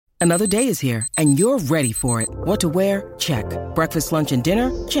Another day is here, and you're ready for it. What to wear? Check. Breakfast, lunch, and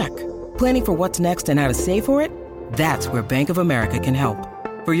dinner? Check. Planning for what's next and how to save for it? That's where Bank of America can help.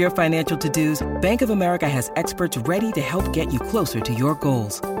 For your financial to-dos, Bank of America has experts ready to help get you closer to your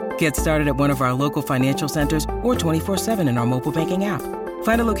goals. Get started at one of our local financial centers or 24/7 in our mobile banking app.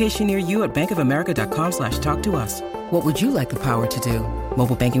 Find a location near you at bankofamerica.com/talktous. What would you like the power to do?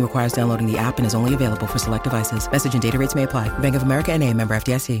 Mobile banking requires downloading the app and is only available for select devices. Message and data rates may apply. Bank of America N.A., member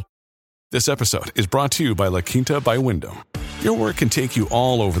FDIC. This episode is brought to you by La Quinta by Wyndham. Your work can take you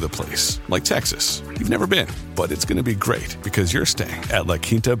all over the place, like Texas. You've never been, but it's going to be great because you're staying at La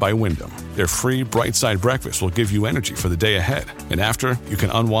Quinta by Wyndham. Their free Bright Side breakfast will give you energy for the day ahead. And after, you can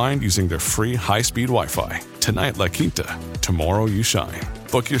unwind using their free high-speed Wi-Fi. Tonight, La Quinta. Tomorrow, you shine.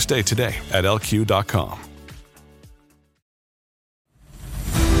 Book your stay today at LQ.com.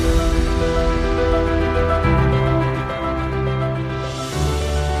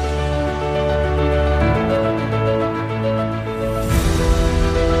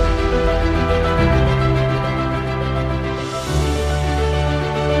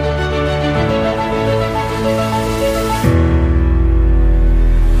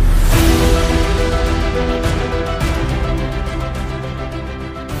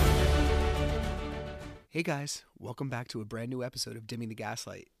 Hey guys, welcome back to a brand new episode of Dimming the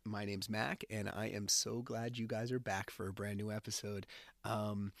Gaslight. My name's Mac, and I am so glad you guys are back for a brand new episode.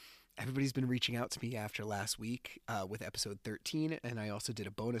 Everybody's been reaching out to me after last week with episode 13, and I also did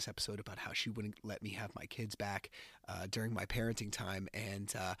a bonus episode about how she wouldn't let me have my kids back during my parenting time,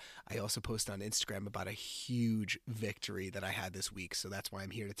 and I also posted on Instagram about a huge victory that I had this week, so that's why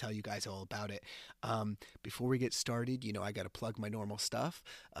I'm here to tell you guys all about it. Before we get started, I got to plug my normal stuff,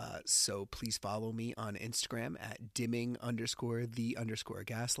 so please follow me on Instagram at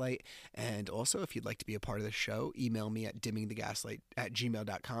dimming_the_gaslight, and also if you'd like to be a part of the show, email me at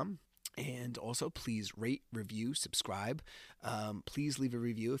dimmingthegaslight@gmail.com. And also, please rate, review, subscribe. Please leave a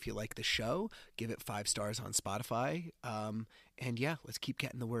review if you like the show. Give it 5 stars on Spotify. And yeah, let's keep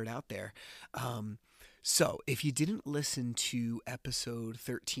getting the word out there. So if you didn't listen to episode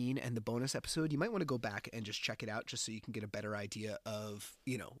 13 and the bonus episode, you might want to go back and just check it out just so you can get a better idea of,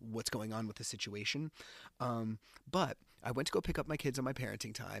 what's going on with the situation. But I went to go pick up my kids on my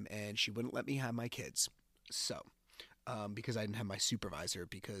parenting time, and she wouldn't let me have my kids. So... because I didn't have my supervisor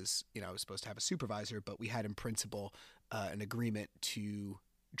because, I was supposed to have a supervisor, but we had in principle an agreement to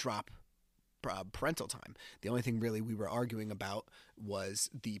drop parental time. The only thing really we were arguing about was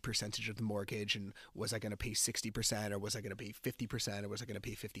the percentage of the mortgage, and was I going to pay 60% or was I going to pay 50% or was I going to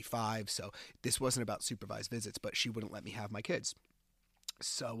pay 55%? So this wasn't about supervised visits, but she wouldn't let me have my kids.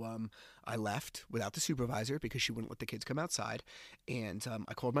 So I left without the supervisor because she wouldn't let the kids come outside, and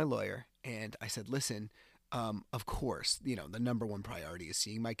I called my lawyer and I said, listen, of course, the number one priority is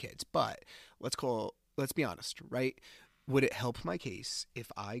seeing my kids, but let's be honest, right? Would it help my case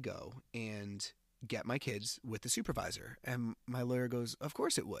if I go and get my kids with the supervisor? And my lawyer goes, of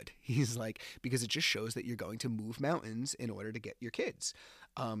course it would. He's like, because it just shows that you're going to move mountains in order to get your kids.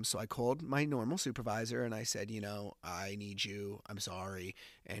 So I called my normal supervisor and I said, I need you. I'm sorry.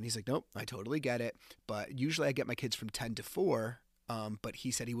 And he's like, nope, I totally get it. But usually I get my kids from 10 to 4. But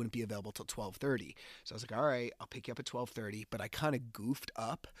he said he wouldn't be available till 12:30. So I was like, all right, I'll pick you up at 12:30. But I kind of goofed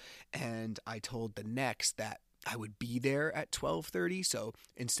up, and I told the next that I would be there at 12:30. So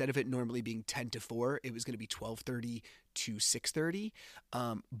instead of it normally being 10 to 4, it was going to be 12:30 to 6:30.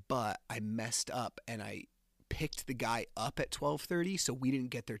 But I messed up, and I picked the guy up at 12:30, so we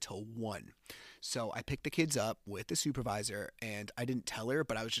didn't get there till 1. So I picked the kids up with the supervisor, and I didn't tell her,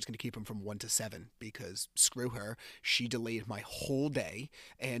 but I was just going to keep them from 1 to 7 because screw her. She delayed my whole day,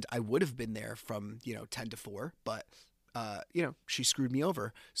 and I would have been there from, 10 to 4, but, she screwed me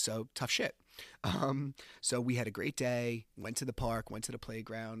over. So tough shit. So we had a great day, went to the park, went to the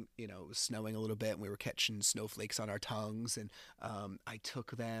playground, it was snowing a little bit and we were catching snowflakes on our tongues. And, I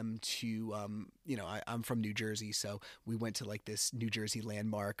took them to, I'm from New Jersey. So we went to like this New Jersey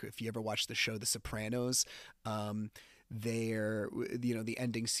landmark. If you ever watched the show, The Sopranos, the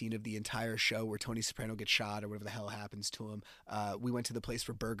ending scene of the entire show where Tony Soprano gets shot or whatever the hell happens to him. We went to the place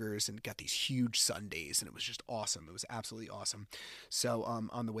for burgers and got these huge sundaes, and it was just awesome. It was absolutely awesome. So,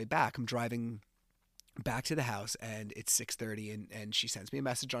 on the way back, I'm driving back to the house, and it's 6:30, and she sends me a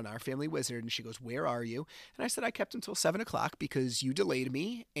message on our family wizard, and she goes, "Where are you?" And I said, "I kept until 7 o'clock because you delayed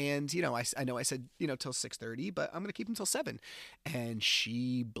me, and I know I said till 6:30, but I'm gonna keep until 7." And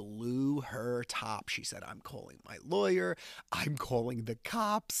she blew her top. She said, "I'm calling my lawyer, I'm calling the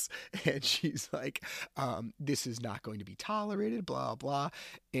cops," and she's like, "This is not going to be tolerated, blah blah."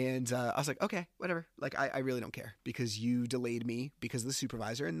 And I was like, "Okay, whatever. Like, I really don't care because you delayed me because of the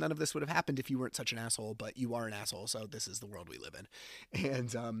supervisor, and none of this would have happened if you weren't such an asshole. But you are an asshole, so this is the world we live in."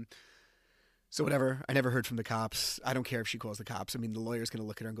 And so whatever. I never heard from the cops. I don't care if she calls the cops. I mean, the lawyer's going to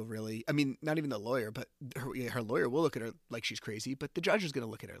look at her and go, "Really?" I mean, not even the lawyer, but her lawyer will look at her like she's crazy. But the judge is going to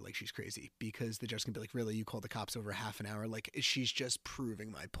look at her like she's crazy because the judge's going to be like, "Really? You called the cops over half an hour?" Like, she's just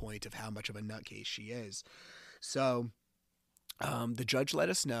proving my point of how much of a nutcase she is. So the judge let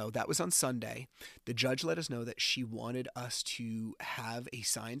us know, that was on Sunday. The judge let us know that she wanted us to have a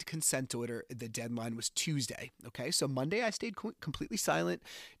signed consent order. The deadline was Tuesday. Okay, so Monday I stayed completely silent,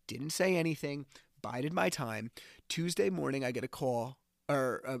 didn't say anything, bided my time. Tuesday morning I get a call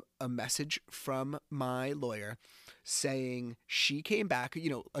or a message from my lawyer saying she came back.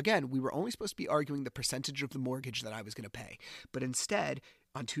 Again, we were only supposed to be arguing the percentage of the mortgage that I was going to pay, but instead,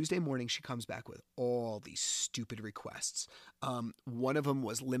 on Tuesday morning, she comes back with all these stupid requests. One of them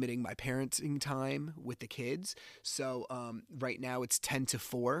was limiting my parenting time with the kids. So right now it's 10 to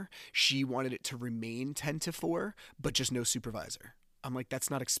 4. She wanted it to remain 10 to 4, but just no supervisor. I'm like, that's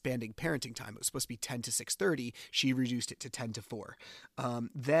not expanding parenting time. It was supposed to be 10 to 6:30. She reduced it to 10 to 4.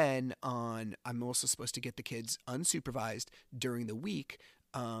 I'm also supposed to get the kids unsupervised during the week.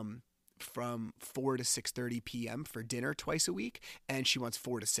 From 4 to 6:30 p.m. for dinner twice a week, and she wants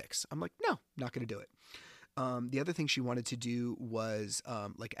 4 to 6. I'm like, no, not going to do it. The other thing she wanted to do was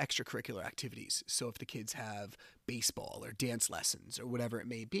like extracurricular activities. So if the kids have baseball or dance lessons or whatever it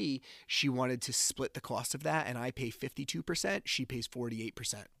may be, she wanted to split the cost of that, and I pay 52%, she pays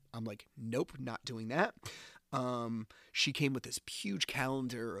 48%. I'm like, nope, not doing that. She came with this huge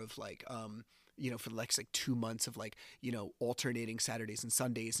calendar of for the next 2 months of alternating Saturdays and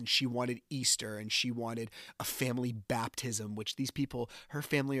Sundays. And she wanted Easter, and she wanted a family baptism, which these people, her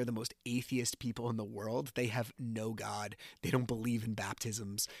family, are the most atheist people in the world. They have no God. They don't believe in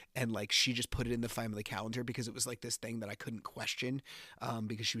baptisms. And she just put it in the family calendar because it was this thing that I couldn't question,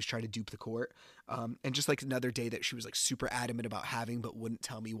 because she was trying to dupe the court. And just another day that she was super adamant about having, but wouldn't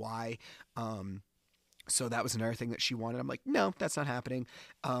tell me why. So that was another thing that she wanted. I'm like, no, that's not happening.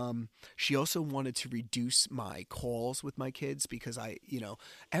 She also wanted to reduce my calls with my kids because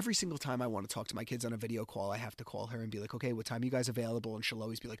every single time I want to talk to my kids on a video call, I have to call her and be like, "Okay, what time are you guys available?" And she'll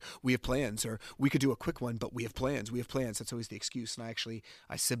always be like, "We have plans," or "We could do a quick one, but we have plans. We have plans." That's always the excuse. And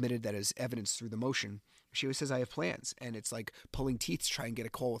I submitted that as evidence through the motion. She always says I have plans, and it's like pulling teeth to try and get a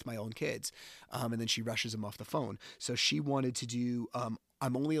call with my own kids. And then she rushes them off the phone. So she wanted to do,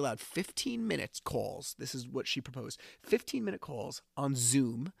 I'm only allowed 15 minutes calls. This is what she proposed. 15-minute calls on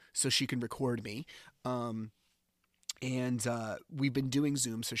Zoom so she can record me. And we've been doing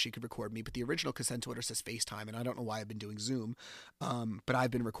Zoom so she could record me, but the original consent order says FaceTime, and I don't know why I've been doing Zoom. But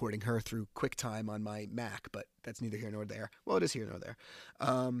I've been recording her through QuickTime on my Mac, but that's neither here nor there. Well, it is here nor there.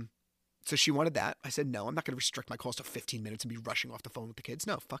 So she wanted that. I said, no, I'm not going to restrict my calls to 15 minutes and be rushing off the phone with the kids.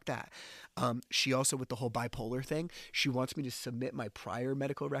 No, fuck that. She also, with the whole bipolar thing, she wants me to submit my prior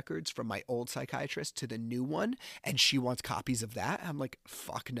medical records from my old psychiatrist to the new one, and she wants copies of that. I'm like,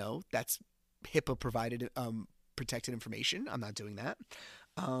 fuck no, that's HIPAA provided, protected information. I'm not doing that.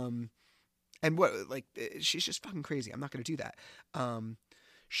 And she's just fucking crazy. I'm not going to do that.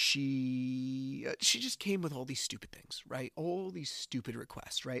 She just came with all these stupid things, right? All these stupid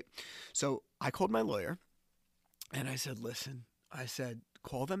requests, right? So I called my lawyer and I said, listen,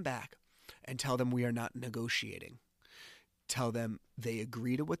 call them back and tell them we are not negotiating. Tell them they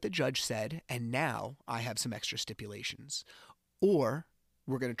agree to what the judge said, and now I have some extra stipulations, or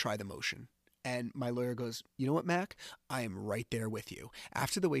we're going to try the motion. And my lawyer goes, you know what, Mac? I am right there with you.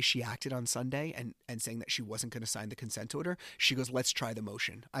 After the way she acted on Sunday and saying that she wasn't going to sign the consent order, she goes, let's try the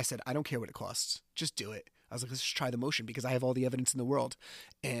motion. I said, I don't care what it costs. Just do it. I was like, let's just try the motion because I have all the evidence in the world.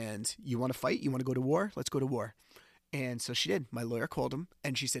 And you want to fight? You want to go to war? Let's go to war. And so she did. My lawyer called him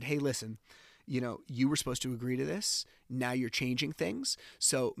and she said, hey, listen, you were supposed to agree to this. Now you're changing things.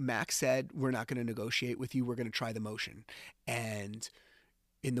 So Mac said, we're not going to negotiate with you. We're going to try the motion. And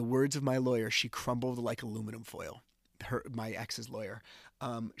in the words of my lawyer, she crumbled like aluminum foil. My ex's lawyer.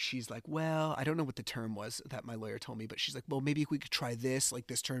 She's like, well, I don't know what the term was that my lawyer told me, but she's like, well, maybe we could try this, like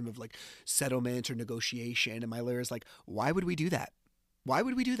this term of like settlement or negotiation. And my lawyer's like, why would we do that? Why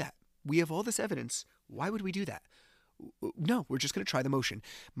would we do that? We have all this evidence. Why would we do that? no, we're just going to try the motion.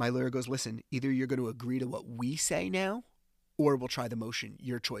 My lawyer goes, listen, either you're going to agree to what we say now, or we'll try the motion.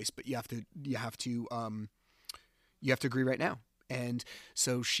 Your choice, but you have to agree right now. And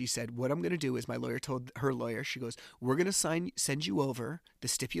so she said, what I'm going to do is, my lawyer told her lawyer, she goes, we're going to send you over the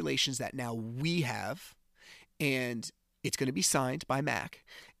stipulations that now we have, and it's going to be signed by Mac,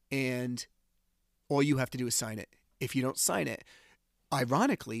 and all you have to do is sign it. If you don't sign it,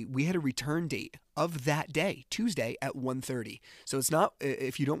 ironically, we had a return date of that day, Tuesday at 1:30. So it's not,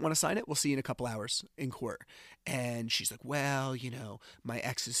 if you don't want to sign it, we'll see you in a couple hours in court. And she's like, well, my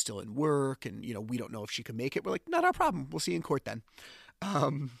ex is still in work, and, we don't know if she can make it. We're like, not our problem. We'll see you in court then.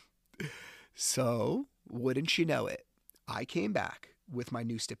 So wouldn't you know it, I came back with my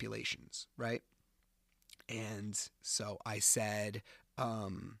new stipulations, right? And so I said,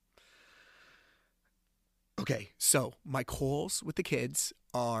 okay, so my calls with the kids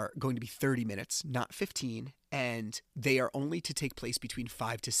are going to be 30 minutes, not 15, and they are only to take place between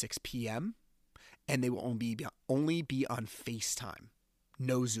 5 to 6 p.m., and they will only be on FaceTime,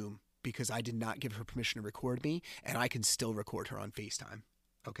 no Zoom, because I did not give her permission to record me, and I can still record her on FaceTime,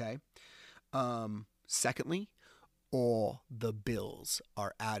 okay? Secondly, all the bills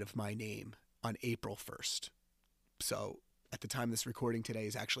are out of my name on April 1st. So at the time this recording today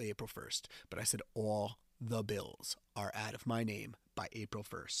is actually April 1st, but I said all the bills are out of my name by April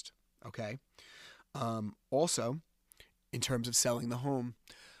 1st, okay? Also, in terms of selling the home,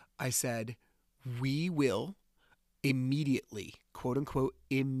 I said we will immediately, quote unquote,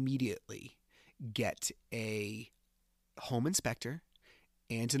 immediately get a home inspector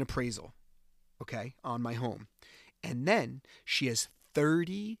and an appraisal, okay, on my home. And then she has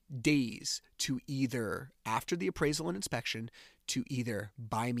 30 days to either, after the appraisal and inspection, to either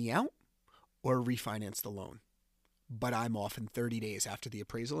buy me out or refinance the loan. But I'm off in 30 days after the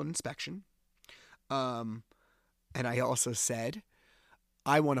appraisal and inspection. And I also said,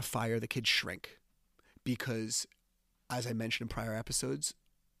 I want to fire the kid's shrink because, as I mentioned in prior episodes,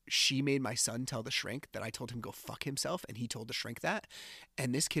 she made my son tell the shrink that I told him go fuck himself, and he told the shrink that.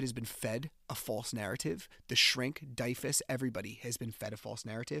 And this kid has been fed a false narrative. The shrink, Dyfus, everybody has been fed a false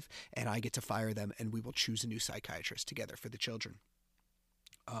narrative, and I get to fire them, and we will choose a new psychiatrist together for the children.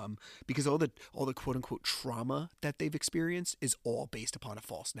 Because all the quote unquote trauma that they've experienced is all based upon a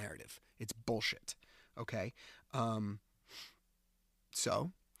false narrative. It's bullshit. Okay.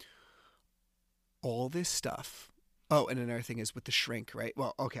 So all this stuff. Oh, and another thing is with the shrink, right?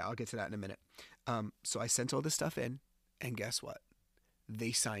 Well, okay, I'll get to that in a minute. So I sent all this stuff in, and guess what?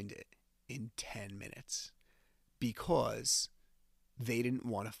 They signed it in 10 minutes because they didn't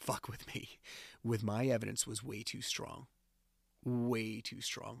want to fuck with me. My evidence was way too strong. Way too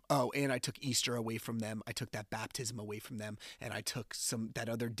strong. Oh, and I took Easter away from them. I took that baptism away from them. And I took that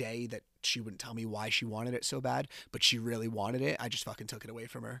other day that she wouldn't tell me why she wanted it so bad, but she really wanted it. I just fucking took it away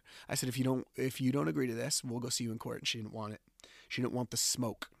from her. I said, if you don't agree to this, we'll go see you in court. And she didn't want it. She didn't want the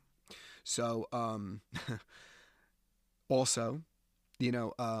smoke. So, also,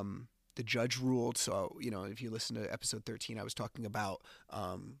 the judge ruled. So, if you listen to episode 13, I was talking about,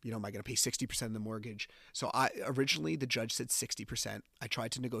 am I going to pay 60% of the mortgage? So originally the judge said 60%. I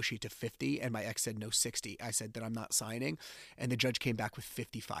tried to negotiate to 50 and my ex said no 60. I said that I'm not signing, and the judge came back with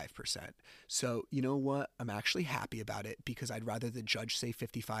 55%. So you know what? I'm actually happy about it because I'd rather the judge say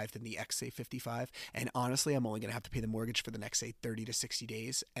 55 than the ex say 55. And honestly, I'm only going to have to pay the mortgage for the next, say, 30 to 60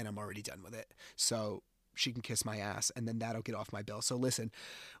 days, and I'm already done with it. So she can kiss my ass, and then that'll get off my bill. So listen,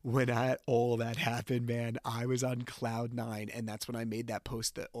 when all that happened, man, I was on cloud 9, and that's when I made that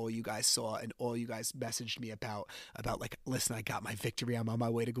post that all you guys saw and all you guys messaged me about like, listen, I got my victory. I'm on my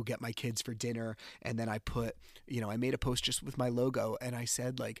way to go get my kids for dinner. And then I put, I made a post just with my logo, and I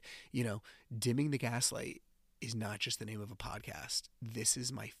said, like, Dimming the Gaslight is not just the name of a podcast. This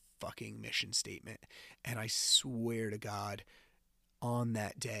is my fucking mission statement. And I swear to God, on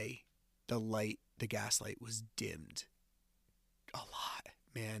that day, the gaslight was dimmed a lot,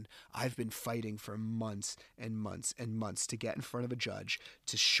 man. I've been fighting for months and months and months to get in front of a judge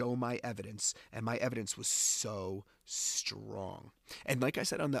to show my evidence, and my evidence was so strong. And like I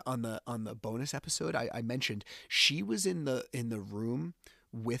said on the bonus episode, I mentioned she was in the room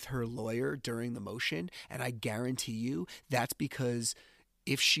with her lawyer during the motion, and I guarantee you that's because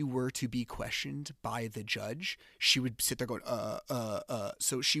if she were to be questioned by the judge, she would sit there going,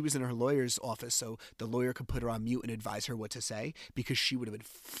 So she was in her lawyer's office, so the lawyer could put her on mute and advise her what to say, because she would have been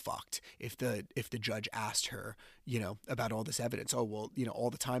fucked if the judge asked her, about all this evidence. Oh, well,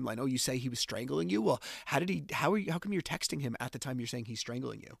 all the timeline. Oh, you say he was strangling you? Well, how come you're texting him at the time you're saying he's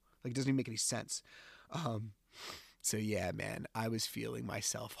strangling you? Like, it doesn't even make any sense. So yeah, man, I was feeling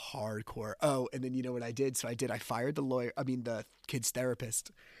myself hardcore. Oh, and then you know what I did? So I fired the kid's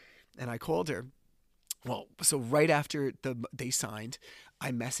therapist, and I called her. Well, so right after they signed,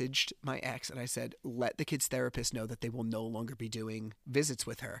 I messaged my ex and I said, let the kid's therapist know that they will no longer be doing visits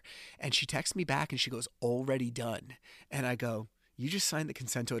with her. And she texts me back and she goes, already done. And I go, you just signed the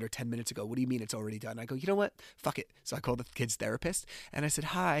consent order 10 minutes ago. What do you mean it's already done? I go, you know what? Fuck it. So I called the kid's therapist and I said,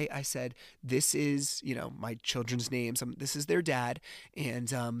 hi. I said, this is, my children's names. This is their dad.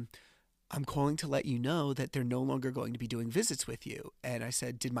 And, I'm calling to let you know that they're no longer going to be doing visits with you. And I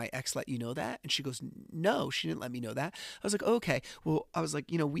said, did my ex let you know that? And she goes, no, she didn't let me know that. I was like, oh, okay. Well, I was like,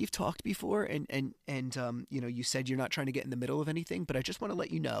 we've talked before and you said you're not trying to get in the middle of anything, but I just want to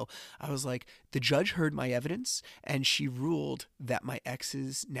let you know. I was like, the judge heard my evidence and she ruled that my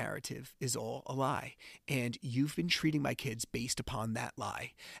ex's narrative is all a lie. And you've been treating my kids based upon that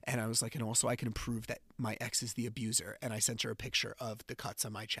lie. And I was like, and also I can prove that my ex is the abuser. And I sent her a picture of the cuts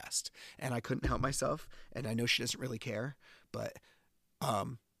on my chest. And I couldn't help myself, and I know she doesn't really care, but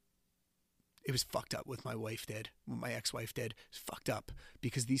it was fucked up what my ex-wife did. It was fucked up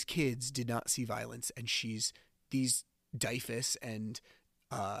because these kids did not see violence, and these DYFS and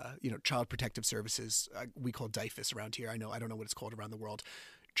Child Protective Services, we call DYFS around here. I don't know what it's called around the world.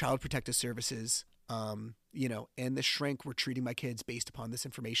 Child Protective Services, and the shrink were treating my kids based upon this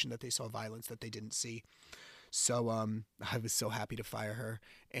information that they saw violence that they didn't see. So I was so happy to fire her.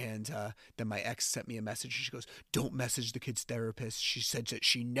 And then my ex sent me a message. She goes, don't message the kid's therapist. She said that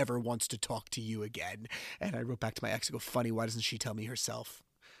she never wants to talk to you again. And I wrote back to my ex, I go, funny, why doesn't she tell me herself?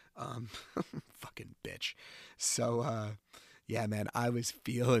 Fucking bitch. So yeah, man, I was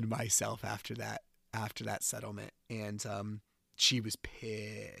feeling myself after that settlement. And she was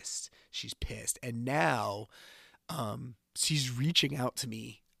pissed. She's pissed. And now she's reaching out to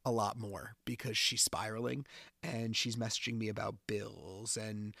me a lot more because she's spiraling and she's messaging me about bills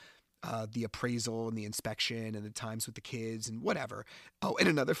and the appraisal and the inspection and the times with the kids and whatever. Oh, and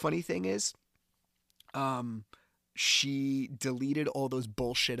another funny thing is she deleted all those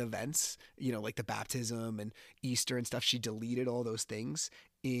bullshit events, like the baptism and Easter and stuff. She deleted all those things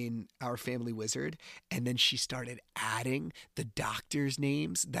in our family wizard. And then she started adding the doctor's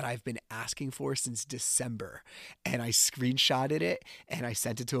names that I've been asking for since December. And I screenshotted it and I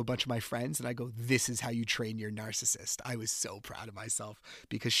sent it to a bunch of my friends and I go, this is how you train your narcissist. I was so proud of myself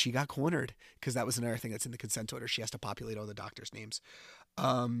because she got cornered, because that was another thing that's in the consent order. She has to populate all the doctor's names.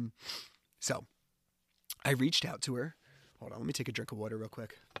 So I reached out to her. Hold on, let me take a drink of water real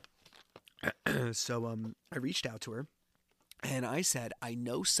quick. So I reached out to her and I said, I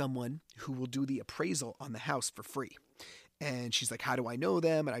know someone who will do the appraisal on the house for free. And she's like, how do I know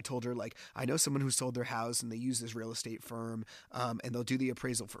them? And I told her, I know someone who sold their house and they use this real estate firm, and they'll do the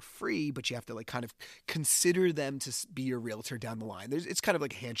appraisal for free, but you have to kind of consider them to be your realtor down the line. It's kind of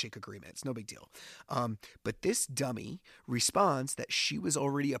like a handshake agreement. It's no big deal. But this dummy responds that she was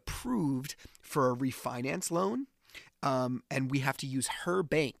already approved for a refinance loan, and we have to use her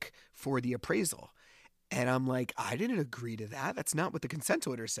bank for the appraisal. And I'm like, I didn't agree to that. That's not what the consent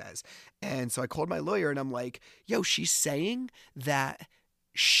order says. And so I called my lawyer and I'm like, yo, she's saying that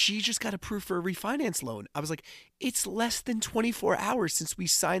she just got approved for a refinance loan. I was like, it's less than 24 hours since we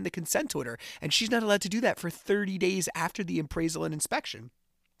signed the consent order. And she's not allowed to do that for 30 days after the appraisal and inspection.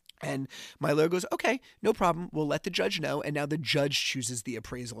 And my lawyer goes, okay, no problem. We'll let the judge know. And now the judge chooses the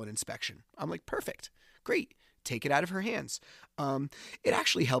appraisal and inspection. I'm like, perfect. Great. Take it out of her hands. It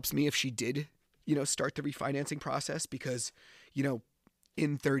actually helps me if she did start the refinancing process because,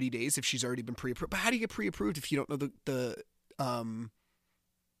 in 30 days, if she's already been pre-approved. But how do you get pre-approved if you don't know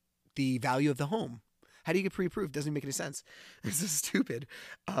the value of the home? How do you get pre-approved? Doesn't make any sense. This is stupid.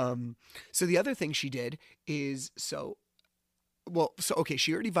 So the other thing she did is okay,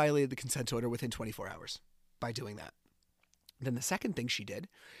 she already violated the consent order within 24 hours by doing that. Then the second thing she did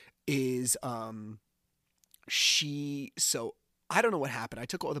is I don't know what happened. I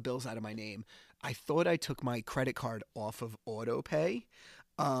took all the bills out of my name. I thought I took my credit card off of auto pay,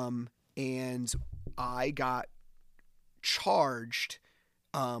 and I got charged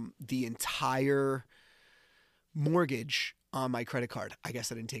the entire mortgage on my credit card. I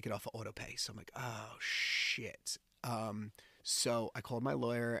guess I didn't take it off of auto pay. So I'm like, oh, shit. So I called my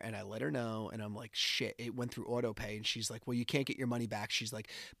lawyer and I let her know, and I'm like, shit, it went through auto pay. And she's like, well, you can't get your money back. She's like,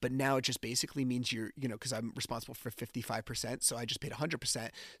 but now it just basically means you're, because I'm responsible for 55%. So I just paid 100%.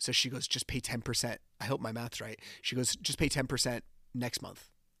 So she goes, just pay 10%. I hope my math's right. She goes, just pay 10% next month,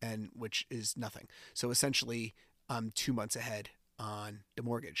 and which is nothing. So essentially I'm 2 months ahead on the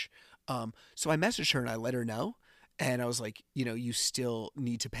mortgage. So I messaged her and I let her know. And I was like, you still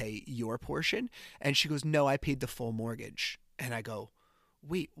need to pay your portion. And she goes, no, I paid the full mortgage. And I go,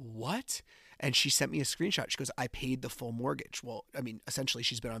 wait, what? And she sent me a screenshot. She goes, I paid the full mortgage. Well, I mean, essentially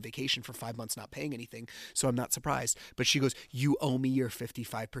she's been on vacation for 5 months not paying anything, so I'm not surprised. But she goes, you owe me your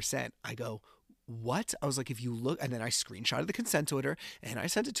 55%. I go, what? I was like, if you look, and then I screenshotted the consent order and I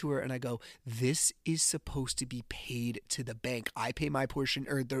sent it to her and I go, this is supposed to be paid to the bank. I pay my portion,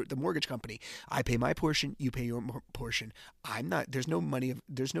 or the mortgage company. I pay my portion, you pay your portion. There's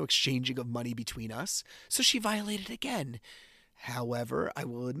no exchanging of money between us. So she violated again. However, I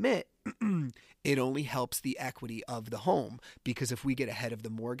will admit, it only helps the equity of the home, because if we get ahead of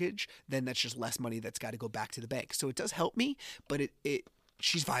the mortgage, then that's just less money that's got to go back to the bank. So it does help me, but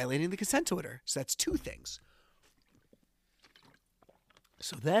she's violating the consent order. So that's 2 things.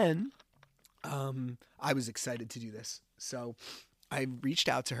 So then I was excited to do this. So I reached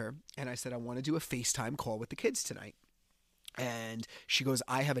out to her and I said, I want to do a FaceTime call with the kids tonight. And she goes,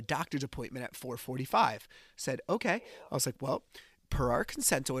 I have a doctor's appointment at 4:45. Said, okay. I was like, well, per our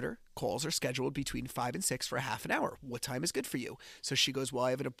consent order, calls are scheduled between 5 and 6 for a half an hour. What time is good for you? So she goes, well, I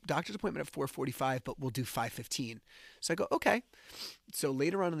have a doctor's appointment at 4:45, but we'll do 5:15. So I go, okay. So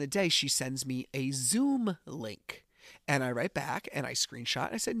later on in the day, she sends me a Zoom link. And I write back and I screenshot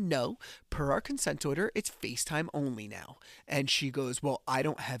and I said, no, per our consent order, it's FaceTime only now. And she goes, well, I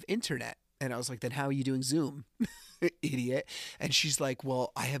don't have internet. And I was like, then how are you doing Zoom? Idiot. And she's like,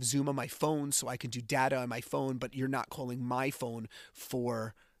 well, I have Zoom on my phone, so I can do data on my phone, but you're not calling my phone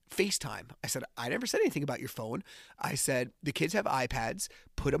for FaceTime. I said, I never said anything about your phone. I said, the kids have iPads,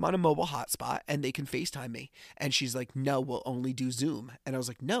 put them on a mobile hotspot and they can FaceTime me. And she's like, no, we'll only do Zoom. And I was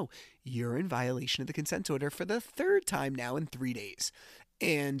like, no, you're in violation of the consent order for the 3rd time now in 3 days.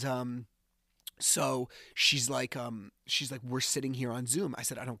 And, so she's like, we're sitting here on Zoom. I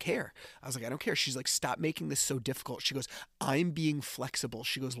said, I don't care. I was like, I don't care. She's like, stop making this so difficult. She goes, I'm being flexible.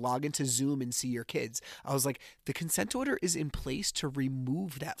 She goes, log into Zoom and see your kids. I was like, the consent order is in place to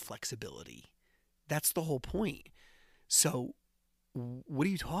remove that flexibility. That's the whole point. So what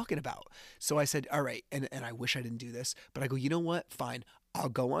are you talking about? So I said, all right. And I wish I didn't do this, but I go, you know what? Fine. I'll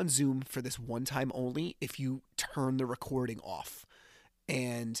go on Zoom for this one time only if you turn the recording off.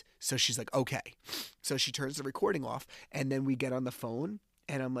 And so she's like, okay. So she turns the recording off and then we get on the phone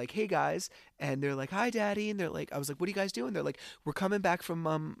and I'm like, hey guys. And they're like, hi daddy. And they're like, I was like, what are you guys doing? They're like, we're coming back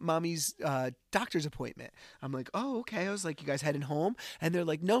from mommy's doctor's appointment. I'm like, oh, okay. I was like, you guys heading home? And they're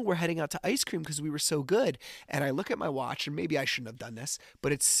like, no, we're heading out to ice cream because we were so good. And I look at my watch and maybe I shouldn't have done this,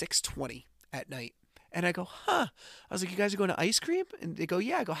 but it's 6:20 at night. And I go, huh? I was like, you guys are going to ice cream? And they go,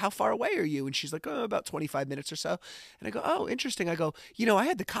 yeah. I go, how far away are you? And she's like, oh, about 25 minutes or so. And I go, oh, interesting. I go, I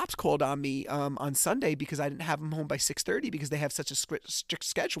had the cops called on me on Sunday because I didn't have them home by 6:30 because they have such a strict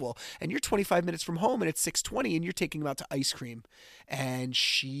schedule. And you're 25 minutes from home and it's 6:20 and you're taking them out to ice cream. And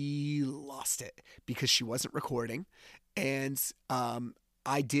she lost it because she wasn't recording. And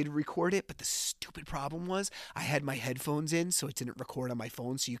I did record it, but the stupid problem was I had my headphones in, so it didn't record on my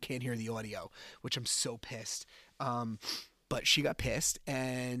phone, so you can't hear the audio, which I'm so pissed. But she got pissed,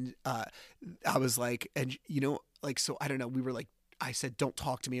 and I was like, and so I don't know, we were like, I said, don't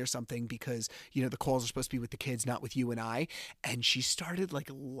talk to me or something because, the calls are supposed to be with the kids, not with you and I. And she started like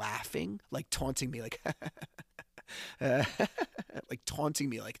laughing, like taunting me, like, like taunting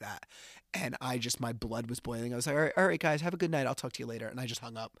me like that. And my blood was boiling. I was like, all right, guys, have a good night. I'll talk to you later. And I just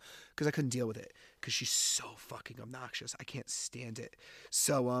hung up because I couldn't deal with it because she's so fucking obnoxious. I can't stand it.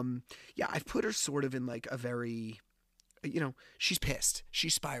 So, yeah, I've put her sort of in like a very, she's pissed.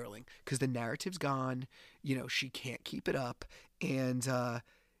 She's spiraling because the narrative's gone. She can't keep it up. And,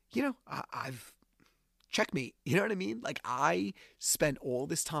 I've checkmate. You know what I mean? Like I spent all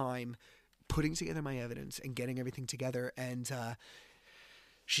this time putting together my evidence and getting everything together. And,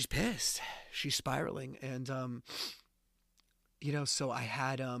 she's pissed. She's spiraling. And, so I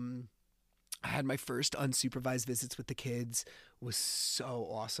had my first unsupervised visits with the kids. It was so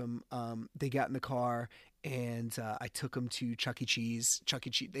awesome. They got in the car and I took them to Chuck E. Cheese. Chuck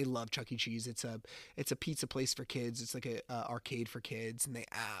E. Cheese, they love Chuck E. Cheese. It's a pizza place for kids. It's like a arcade for kids, and they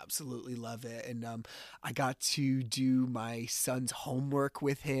absolutely love it. And I got to do my son's homework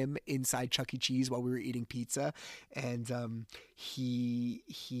with him inside Chuck E. Cheese while we were eating pizza, and he's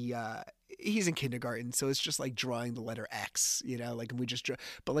in kindergarten, so it's just like drawing the letter X, like we just draw,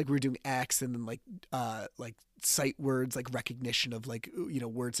 but like we're doing X and then like sight words, like recognition of like,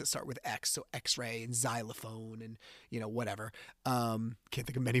 words that start with X. So X-ray and xylophone and, whatever. Can't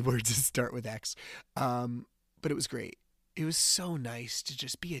think of many words that start with X. But it was great. It was so nice to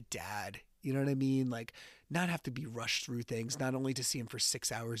just be a dad. You know what I mean? Like not have to be rushed through things, not only to see him for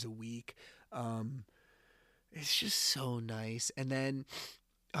 6 hours a week. It's just so nice. And then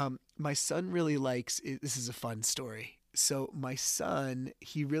my son really likes, this is a fun story. So my son,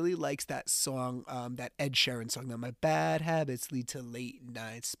 he really likes that song, that Ed Sheeran song, that my bad habits lead to late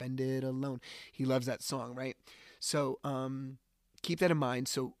nights, spend it alone. He loves that song, right? So keep that in mind.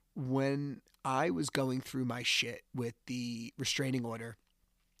 So when I was going through my shit with the restraining order,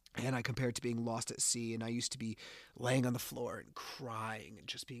 and I compared it to being lost at sea, and I used to be laying on the floor and crying and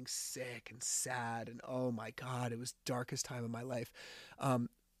just being sick and sad, and oh my God, it was the darkest time of my life.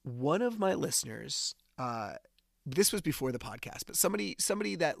 One of my listeners, this was before the podcast, but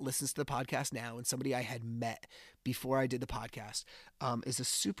somebody that listens to the podcast now and somebody I had met before I did the podcast, is a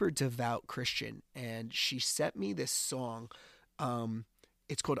super devout Christian, and she sent me this song.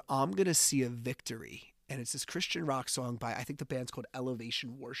 It's called "I'm Gonna See a Victory," and it's this Christian rock song by, I think the band's called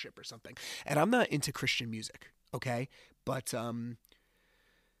Elevation Worship or something. And I'm not into Christian music, okay, but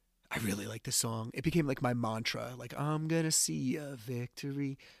I really like the song. It became like my mantra, like, I'm gonna see a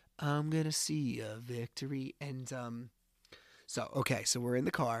victory. I'm gonna see a victory. And so we're in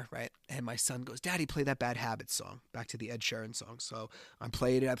the car, right? And my son goes, Daddy, play that Bad Habits song, back to the Ed Sheeran song. So I'm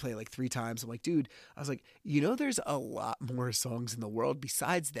playing it. I play it like 3 times. I'm like, dude, I was like, there's a lot more songs in the world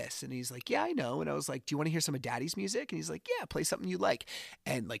besides this. And he's like, yeah, I know. And I was like, do you want to hear some of Daddy's music? And he's like, yeah, play something you like.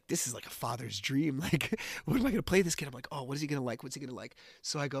 And like, this is like a father's dream. Like, what am I going to play this kid? I'm like, oh, what is he going to like? What's he going to like?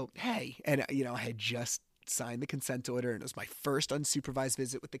 So I go, hey. And, I had just signed the consent order, and it was my first unsupervised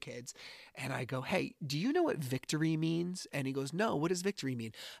visit with the kids. And I go, hey, do you know what victory means? And he goes, no, what does victory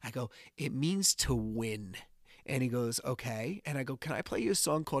mean? I go, it means to win. And he goes, okay. And I go, can I play you a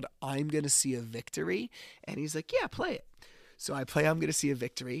song called I'm Gonna See a Victory? And he's like, yeah, play it. So I play I'm Gonna See a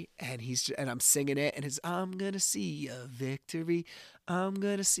Victory, and I'm singing it, and it's I'm gonna see a victory, I'm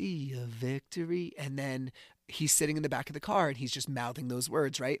gonna see a victory. And then he's sitting in the back of the car, and he's just mouthing those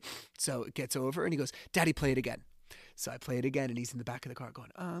words, right? So it gets over, and he goes, Daddy, play it again. So I play it again, and he's in the back of the car going,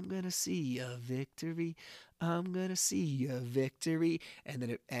 I'm gonna see a victory, I'm gonna see a victory. And then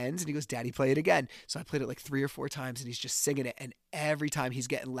it ends, and he goes, Daddy, play it again. So I played it like 3 or 4 times, and he's just singing it, and every time he's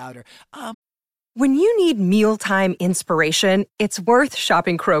getting louder. When you need mealtime inspiration, it's worth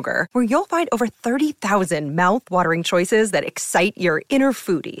shopping Kroger, where you'll find over 30,000 mouth-watering choices that excite your inner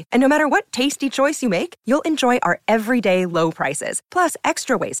foodie. And no matter what tasty choice you make, you'll enjoy our everyday low prices, plus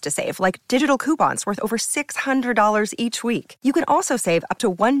extra ways to save, like digital coupons worth over $600 each week. You can also save up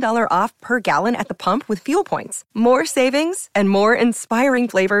to $1 off per gallon at the pump with fuel points. More savings and more inspiring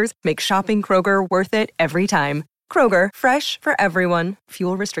flavors make shopping Kroger worth it every time. Kroger, fresh for everyone.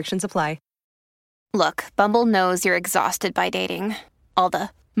 Fuel restrictions apply. Look, Bumble knows you're exhausted by dating. All the,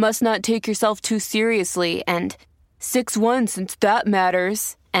 must not take yourself too seriously, and 6'1" since that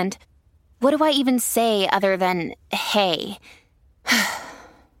matters, and what do I even say other than, hey?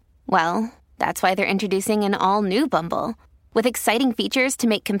 Well, that's why they're introducing an all-new Bumble, with exciting features to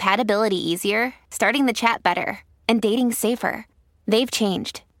make compatibility easier, starting the chat better, and dating safer. They've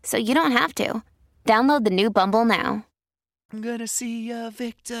changed, so you don't have to. Download the new Bumble now. I'm gonna see a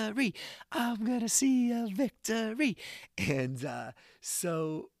victory. I'm gonna see a victory. And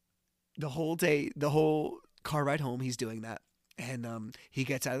so the whole car ride home, he's doing that. And he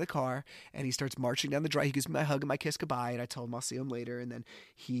gets out of the car, and he starts marching down the drive. He gives me my hug and my kiss goodbye, and I tell him I'll see him later. And then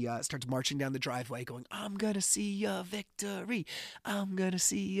he starts marching down the driveway going, I'm gonna see a victory. I'm gonna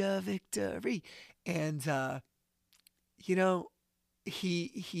see a victory. And,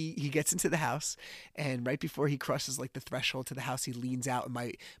 he gets into the house, and right before he crosses like the threshold to the house, he leans out, and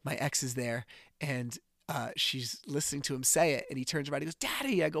my ex is there, and she's listening to him say it, and he turns around, he goes,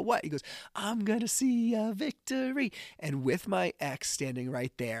 Daddy. I go, what? He goes, I'm gonna see a victory. And with my ex standing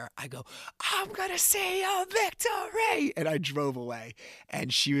right there, I go, I'm gonna see a victory. And I drove away,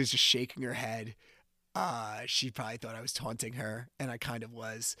 and she was just shaking her head. She probably thought I was taunting her, and I kind of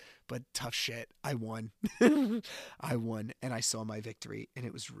was, but tough shit. I won. I won, and I saw my victory, and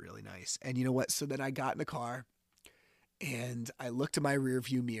it was really nice. And you know what? So then I got in the car, and I looked in my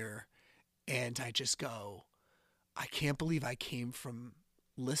rearview mirror, and I just go, I can't believe I came from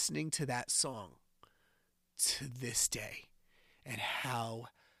listening to that song to this day, and how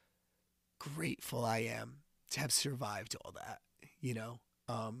grateful I am to have survived all that,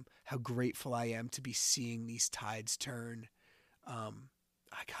 how grateful I am to be seeing these tides turn.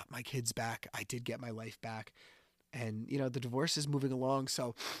 I got my kids back. I did get my life back. And, the divorce is moving along.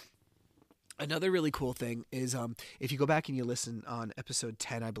 So another really cool thing is if you go back and you listen on episode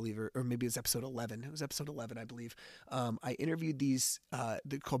 10, I believe, or maybe it was episode 11. It was episode 11, I believe. I interviewed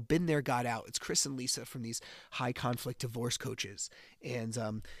they're called Been There, Got Out. It's Chris and Lisa from these high conflict divorce coaches.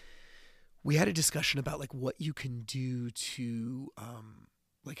 And we had a discussion about like what you can do to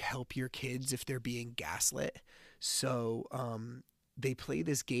like help your kids if they're being gaslit. So they play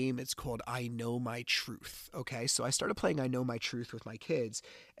this game. It's called I Know My Truth. Okay, so I started playing I Know My Truth with my kids,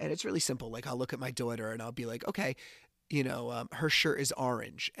 and it's really simple. Like I'll look at my daughter and I'll be like, okay, her shirt is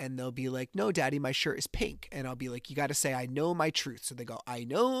orange, and they'll be like, no, Daddy, my shirt is pink. And I'll be like, you got to say, I know my truth. So they go, I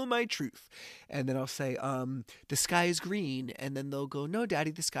know my truth. And then I'll say, the sky is green. And then they'll go, no,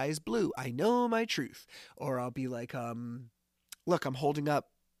 Daddy, the sky is blue. I know my truth. Or I'll be like, look, I'm holding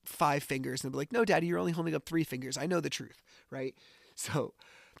up 5 fingers. And they'll be like, no, Daddy, you're only holding up 3 fingers. I know the truth, right? So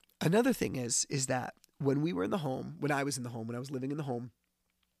another thing is that when we were in the home, when I was living in the home,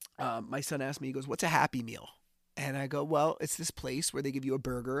 my son asked me, he goes, what's a Happy Meal? And I go, well, it's this place where they give you a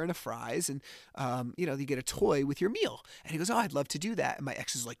burger and a fries and, you get a toy with your meal. And he goes, oh, I'd love to do that. And my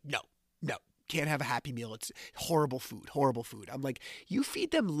ex is like, no, can't have a Happy Meal. It's horrible food. I'm like, you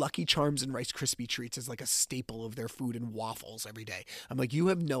feed them Lucky Charms and Rice Krispie treats as like a staple of their food and waffles every day. I'm like, you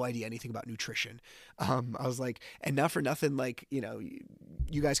have no idea anything about nutrition. I was like, and not for nothing, like,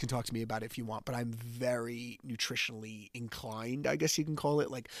 you guys can talk to me about it if you want, but I'm very nutritionally inclined, I guess you can call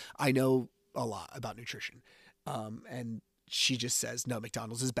it. Like, I know a lot about nutrition. And she just says, no,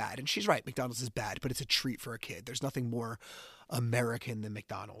 McDonald's is bad. And she's right. McDonald's is bad, but it's a treat for a kid. There's nothing more American than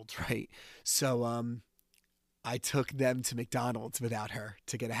McDonald's, right? So, I took them to McDonald's without her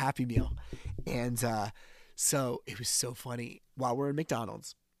to get a Happy Meal. And, so it was so funny. While we're in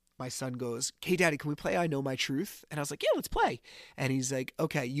McDonald's, my son goes, okay, Daddy, can we play I Know My Truth? And I was like, yeah, let's play. And he's like,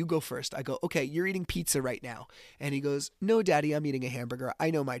 okay, you go first. I go, okay, you're eating pizza right now. And he goes, no, Daddy, I'm eating a hamburger.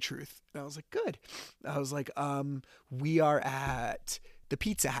 I know my truth. And I was like, good. I was like, we are at the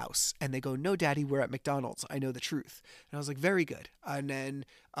Pizza House. And they go, no, Daddy, we're at McDonald's. I know the truth. And I was like, very good. And then,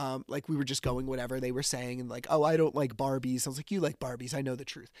 we were just going whatever they were saying. And like, oh, I don't like Barbies. I was like, you like Barbies. I know the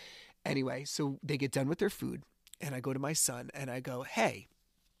truth. Anyway, so they get done with their food. And I go to my son and I go, hey,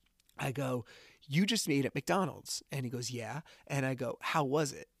 you just ate at McDonald's. And he goes, yeah. And I go, how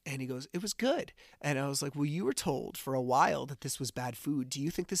was it? And he goes, it was good. And I was like, well, you were told for a while that this was bad food. Do you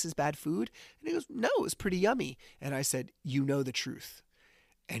think this is bad food? And he goes, no, it was pretty yummy. And I said, you know the truth.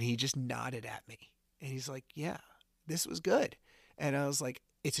 And he just nodded at me. And he's like, yeah, this was good. And I was like,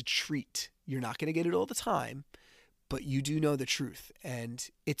 it's a treat. You're not going to get it all the time, but you do know the truth. And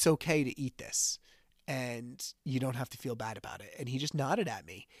it's okay to eat this. And you don't have to feel bad about it. And he just nodded at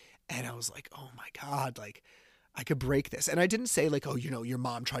me. And I was like, oh my God, like I could break this. And I didn't say like, oh, your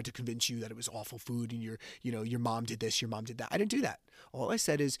mom tried to convince you that it was awful food and your mom did this, your mom did that. I didn't do that. All I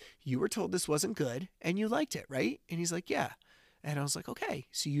said is you were told this wasn't good and you liked it, right? And he's like, yeah. And I was like, okay,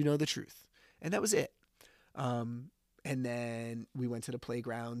 so you know the truth. And that was it. And then we went to the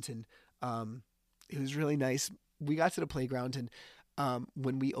playground and it was really nice. We got to the playground and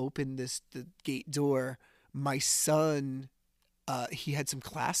when we opened the gate door, my son, he had some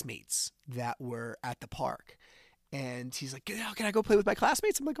classmates that were at the park and he's like, can I go play with my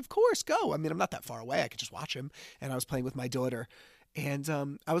classmates? I'm like, of course, go. I mean, I'm not that far away. I could just watch him. And I was playing with my daughter and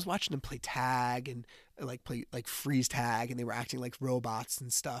I was watching them play tag and play freeze tag and they were acting like robots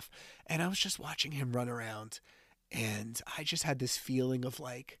and stuff. And I was just watching him run around and I just had this feeling of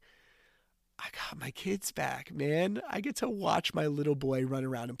like, I got my kids back, man. I get to watch my little boy run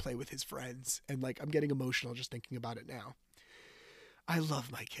around and play with his friends. And I'm getting emotional just thinking about it now. I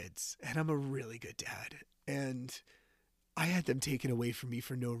love my kids and I'm a really good dad and I had them taken away from me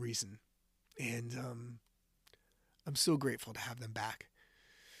for no reason. And I'm so grateful to have them back.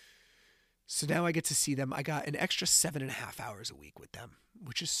 So now I get to see them. I got an extra 7.5 hours a week with them,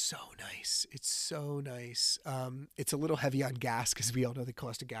 which is so nice. It's so nice. It's a little heavy on gas because we all know the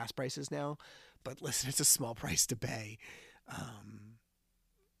cost of gas prices now, but listen, it's a small price to pay.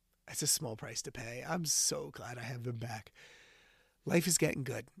 It's a small price to pay. I'm so glad I have them back. Life is getting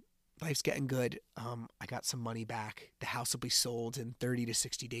good. Life's getting good. I got some money back. The house will be sold in 30 to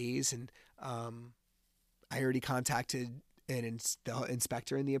 60 days. And I already contacted the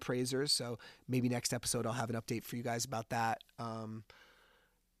inspector and the appraisers. So maybe next episode I'll have an update for you guys about that.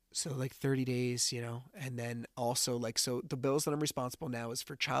 So 30 days, and then also so the bills that I'm responsible now is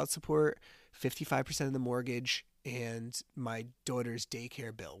for child support, 55% of the mortgage, and my daughter's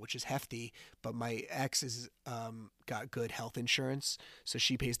daycare bill, which is hefty, but my ex has got good health insurance, so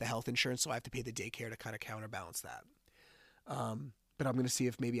she pays the health insurance, so I have to pay the daycare to kind of counterbalance that. But I'm going to see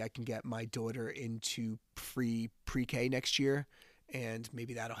if maybe I can get my daughter into pre-K next year, and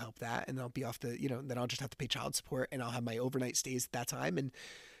maybe that'll help that, and I'll be off the, then I'll just have to pay child support, and I'll have my overnight stays at that time, and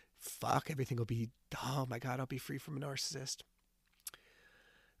everything will be, oh my God, I'll be free from a narcissist.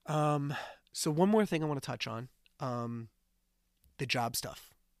 So one more thing I want to touch on. The job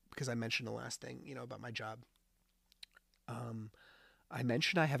stuff, because I mentioned the last thing, about my job. I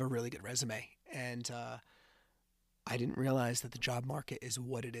mentioned I have a really good resume, and I didn't realize that the job market is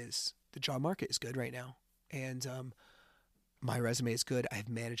what it is. The job market is good right now, and my resume is good. I have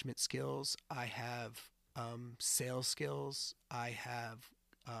management skills. I have sales skills. I have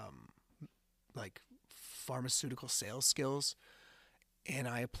like pharmaceutical sales skills, and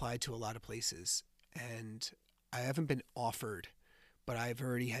I applied to a lot of places, and I haven't been offered, but I've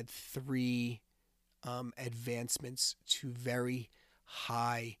already had 3 advancements to very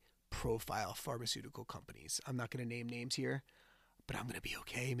high profile pharmaceutical companies. I'm not going to name names here, but I'm going to be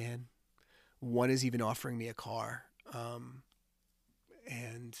okay, man. One is even offering me a car.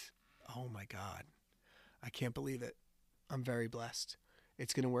 And oh my God, I can't believe it. I'm very blessed.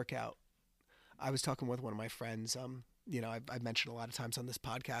 It's going to work out. I was talking with one of my friends, I've mentioned a lot of times on this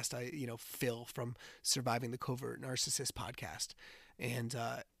podcast, Phil from Surviving the Covert Narcissist podcast. And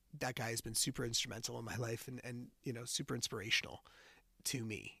that guy has been super instrumental in my life and super inspirational to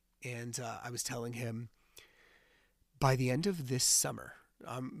me. And I was telling him, by the end of this summer,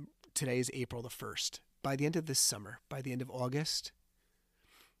 today is April the 1st. By the end of this summer, by the end of August,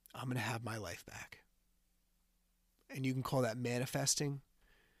 I'm going to have my life back. And you can call that manifesting.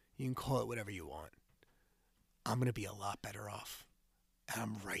 You can call it whatever you want. I'm going to be a lot better off. And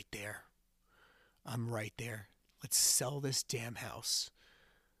I'm right there. Let's sell this damn house.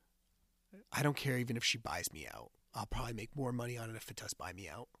 I don't care even if she buys me out. I'll probably make more money on it if it does buy me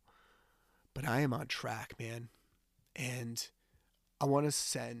out. But I am on track, man. And I want to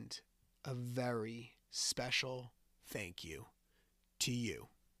send a very special thank you to you.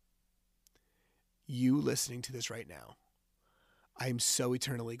 You listening to this right now. I am so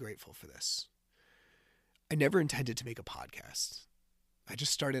eternally grateful for this. I never intended to make a podcast. I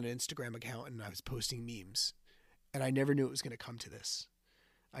just started an Instagram account and I was posting memes. And I never knew it was going to come to this.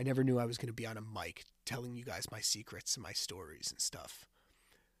 I never knew I was going to be on a mic telling you guys my secrets and my stories and stuff.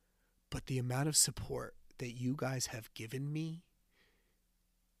 But the amount of support that you guys have given me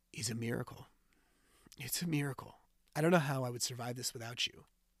is a miracle. It's a miracle. I don't know how I would survive this without you.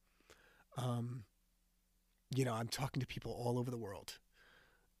 I'm talking to people all over the world,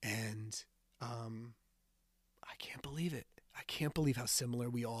 and I can't believe it. I can't believe how similar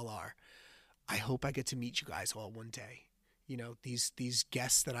we all are. I hope I get to meet you guys all one day. These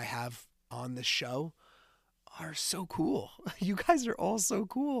guests that I have on the show are so cool. You guys are all so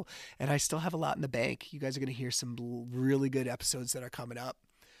cool. And I still have a lot in the bank. You guys are going to hear some really good episodes that are coming up.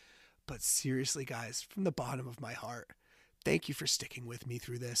 But seriously, guys, from the bottom of my heart, thank you for sticking with me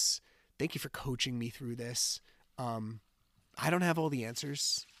through this. Thank you for coaching me through this. I don't have all the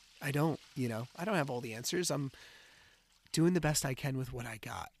answers. I don't have all the answers. I'm doing the best I can with what I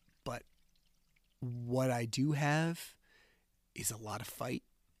got. But what I do have is a lot of fight.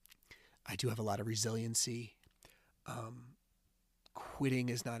 I do have a lot of resiliency. Quitting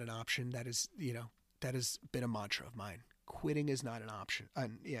is not an option. That has been a mantra of mine. Quitting is not an option.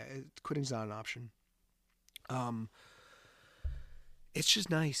 Quitting's not an option. It's just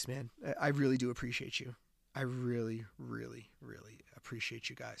nice, man. I really do appreciate you. I really, really, really appreciate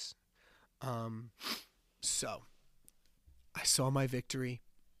you guys. So I saw my victory.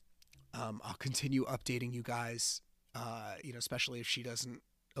 I'll continue updating you guys, especially if she doesn't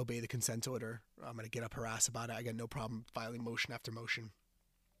obey the consent order. I'm going to get up her ass about it. I got no problem filing motion after motion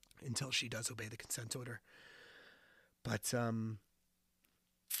until she does obey the consent order. But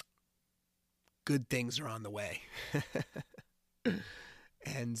good things are on the way.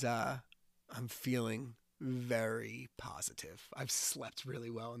 And I'm feeling very positive. I've slept really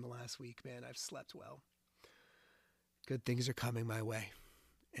well in the last week, man. I've slept well. Good things are coming my way.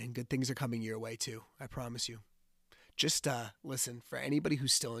 And good things are coming your way too. I promise you. Just listen, for anybody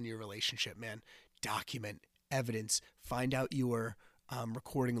who's still in your relationship, man, document, evidence, find out your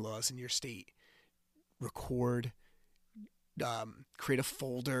recording laws in your state. Record, create a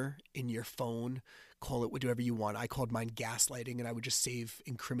folder in your phone, call it whatever you want. I called mine gaslighting, and I would just save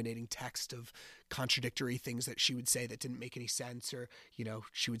incriminating text of contradictory things that she would say that didn't make any sense, or,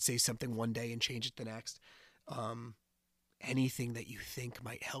 she would say something one day and change it the next. Anything that you think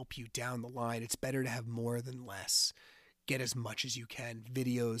might help you down the line. It's better to have more than less. Get as much as you can.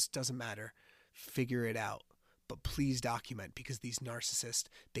 Videos, doesn't matter. Figure it out. But please document, because these narcissists,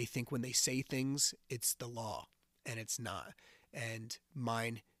 they think when they say things, it's the law, and it's not. And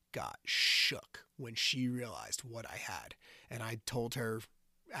mine got shook when she realized what I had. And I told her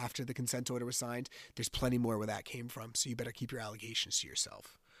after the consent order was signed, there's plenty more where that came from, so you better keep your allegations to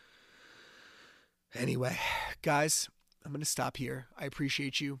yourself. Anyway, guys, I'm going to stop here. I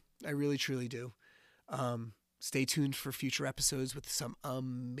appreciate you. I really, truly do. Stay tuned for future episodes with some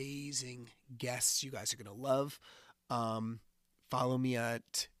amazing guests you guys are going to love. Follow me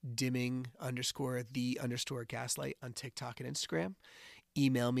at dimming_the_gaslight on TikTok and Instagram.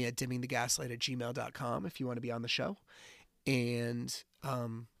 Email me at dimmingthegaslight@gmail.com if you want to be on the show. And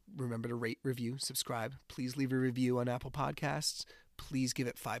remember to rate, review, subscribe. Please leave a review on Apple Podcasts. Please give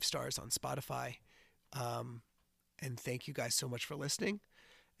it 5 stars on Spotify. And thank you guys so much for listening.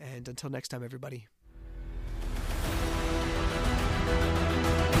 And until next time, everybody.